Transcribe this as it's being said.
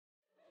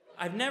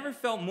I've never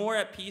felt more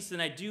at peace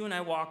than I do when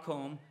I walk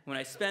home, when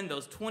I spend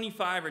those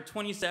 25 or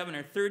 27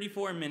 or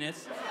 34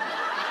 minutes,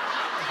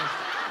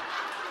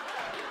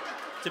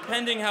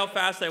 depending how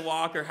fast I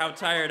walk or how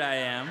tired I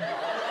am.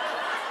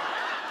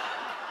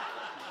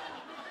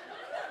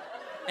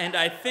 And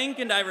I think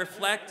and I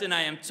reflect, and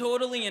I am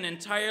totally and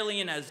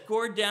entirely, and as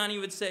Gord Downie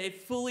would say,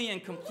 fully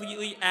and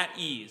completely at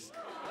ease.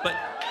 But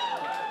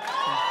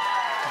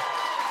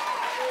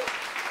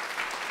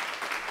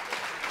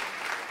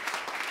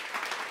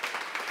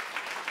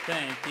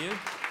thank you.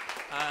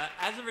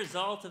 As a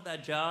result of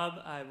that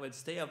job, I would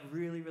stay up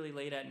really, really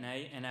late at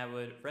night, and I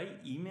would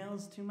write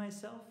emails to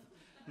myself.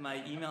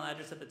 My email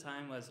address at the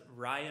time was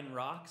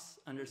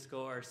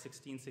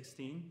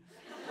ryanrocks_1616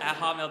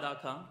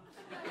 @hotmail.com.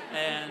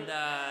 And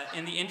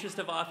in the interest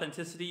of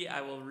authenticity, I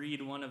will read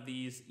one of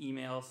these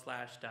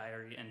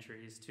email/diary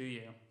entries to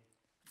you.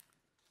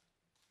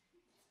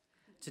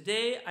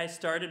 Today, I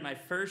started my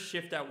first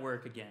shift at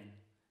work again.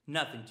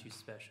 Nothing too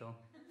special.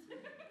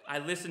 I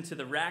listened to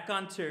the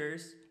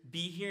Raconteurs,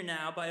 Be Here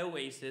Now by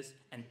Oasis,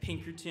 and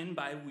Pinkerton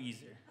by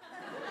Weezer.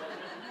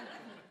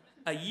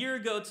 A year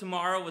ago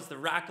tomorrow was the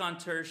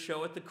Raconteurs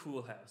show at the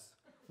Cool House.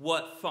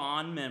 What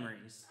fond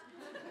memories.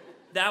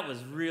 That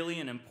was really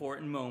an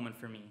important moment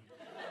for me.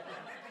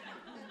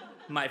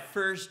 My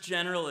first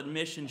general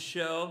admission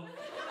show.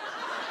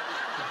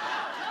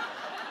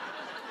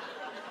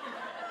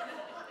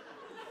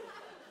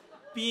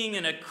 Being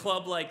in a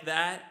club like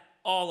that,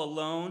 all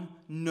alone,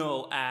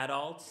 no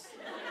adults.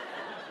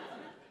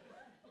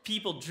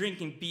 People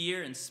drinking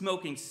beer and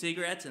smoking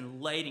cigarettes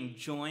and lighting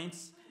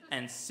joints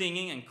and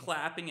singing and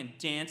clapping and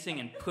dancing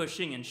and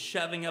pushing and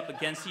shoving up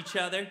against each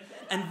other.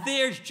 And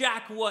there's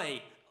Jack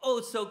White, oh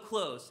so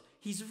close.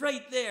 He's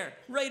right there,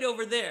 right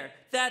over there.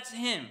 That's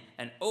him.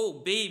 And oh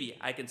baby,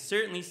 I can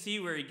certainly see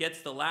where he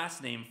gets the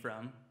last name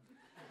from.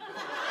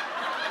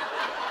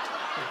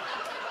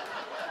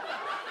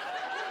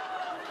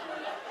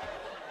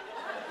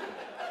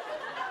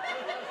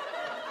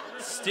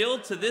 Still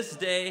to this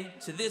day,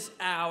 to this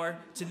hour,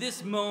 to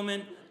this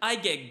moment, I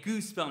get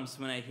goosebumps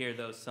when I hear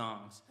those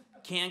songs.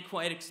 Can't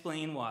quite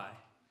explain why.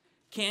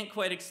 Can't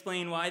quite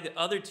explain why the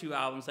other two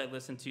albums I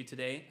listened to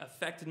today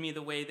affected me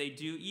the way they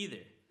do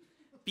either.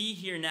 Be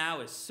Here Now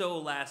is so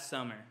last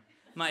summer.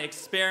 My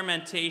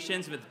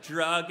experimentations with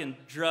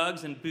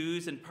drugs and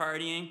booze and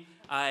partying.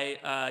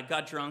 I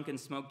got drunk and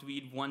smoked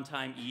weed one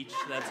time each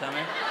that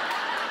summer.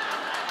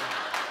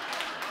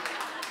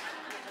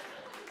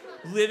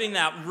 Living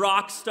that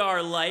rock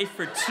star life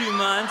for 2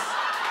 months.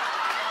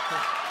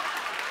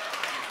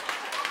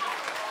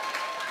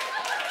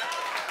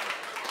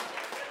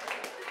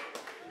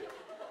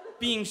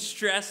 Being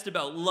stressed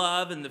about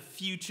love and the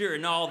future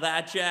and all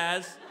that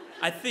jazz.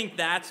 I think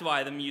that's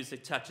why the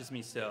music touches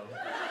me so.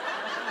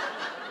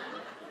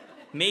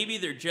 Maybe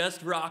they're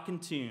just rockin'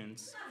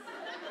 tunes.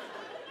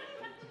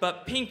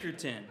 But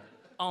Pinkerton,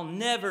 I'll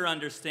never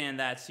understand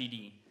that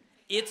CD.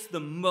 It's the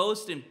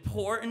most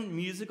important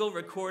musical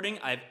recording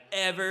I've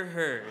ever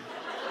heard.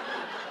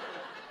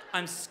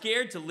 I'm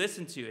scared to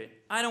listen to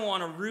it. I don't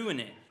want to ruin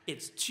it.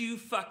 It's too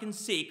fucking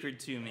sacred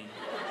to me.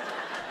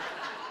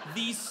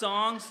 These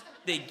songs,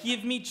 they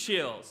give me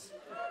chills.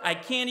 I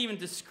can't even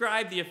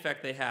describe the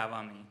effect they have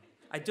on me.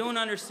 I don't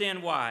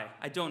understand why.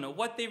 I don't know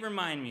what they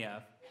remind me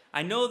of.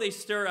 I know they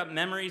stir up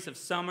memories of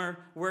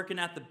summer, working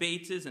at the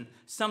Bateses, and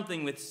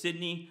something with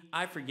Sydney,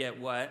 I forget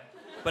what.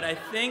 But I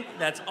think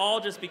that's all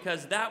just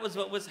because that was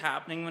what was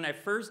happening when I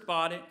first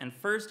bought it and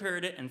first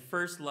heard it and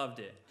first loved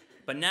it.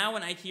 But now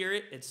when I hear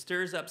it, it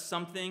stirs up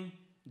something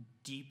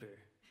deeper.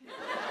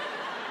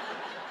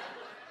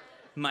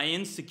 My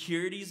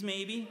insecurities,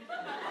 maybe?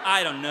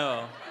 I don't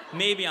know.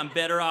 Maybe I'm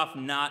better off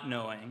not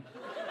knowing.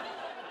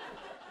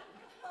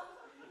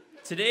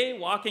 Today,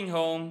 walking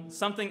home,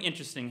 something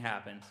interesting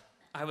happened.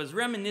 I was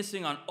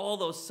reminiscing on all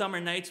those summer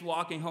nights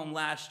walking home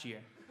last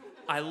year.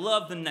 I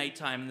love the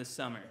nighttime in the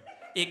summer.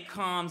 It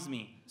calms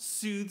me,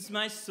 soothes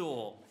my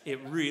soul. It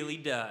really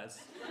does.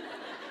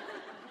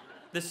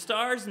 The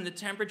stars and the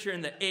temperature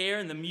and the air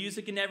and the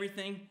music and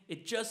everything,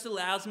 it just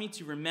allows me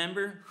to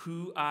remember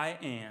who I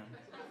am.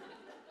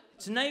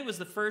 Tonight was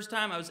the first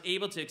time I was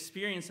able to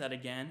experience that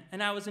again,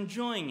 and I was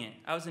enjoying it.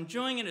 I was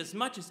enjoying it as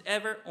much as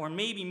ever, or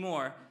maybe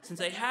more,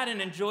 since I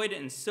hadn't enjoyed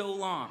it in so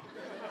long.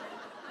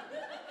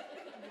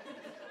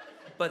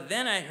 But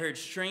then I heard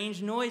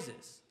strange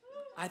noises.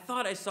 I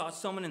thought I saw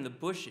someone in the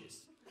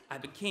bushes. I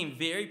became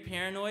very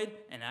paranoid,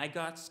 and I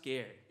got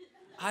scared.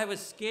 I was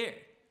scared.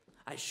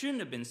 I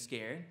shouldn't have been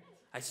scared.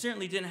 I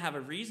certainly didn't have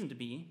a reason to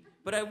be,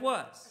 but I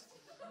was.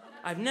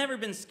 I've never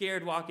been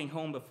scared walking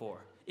home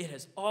before. It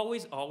has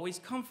always, always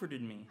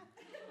comforted me.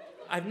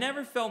 I've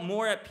never felt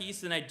more at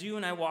peace than I do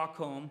when I walk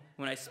home,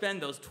 when I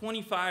spend those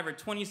 25 or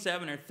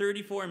 27 or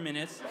 34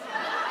 minutes,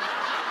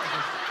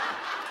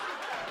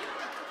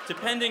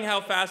 depending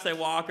how fast I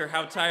walk or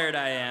how tired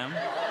I am.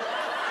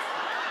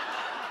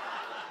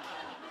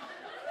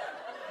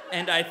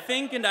 And I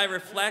think and I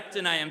reflect,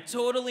 and I am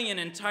totally and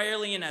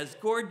entirely, and as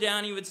Gord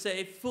Downie would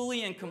say,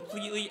 fully and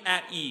completely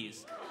at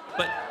ease.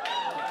 But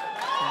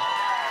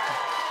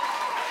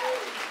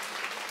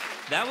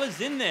That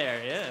was in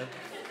there, yeah.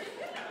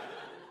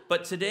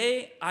 But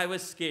today, I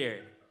was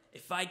scared.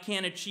 If I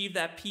can't achieve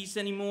that peace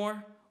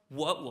anymore,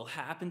 what will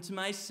happen to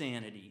my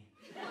sanity?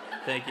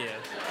 Thank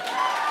you.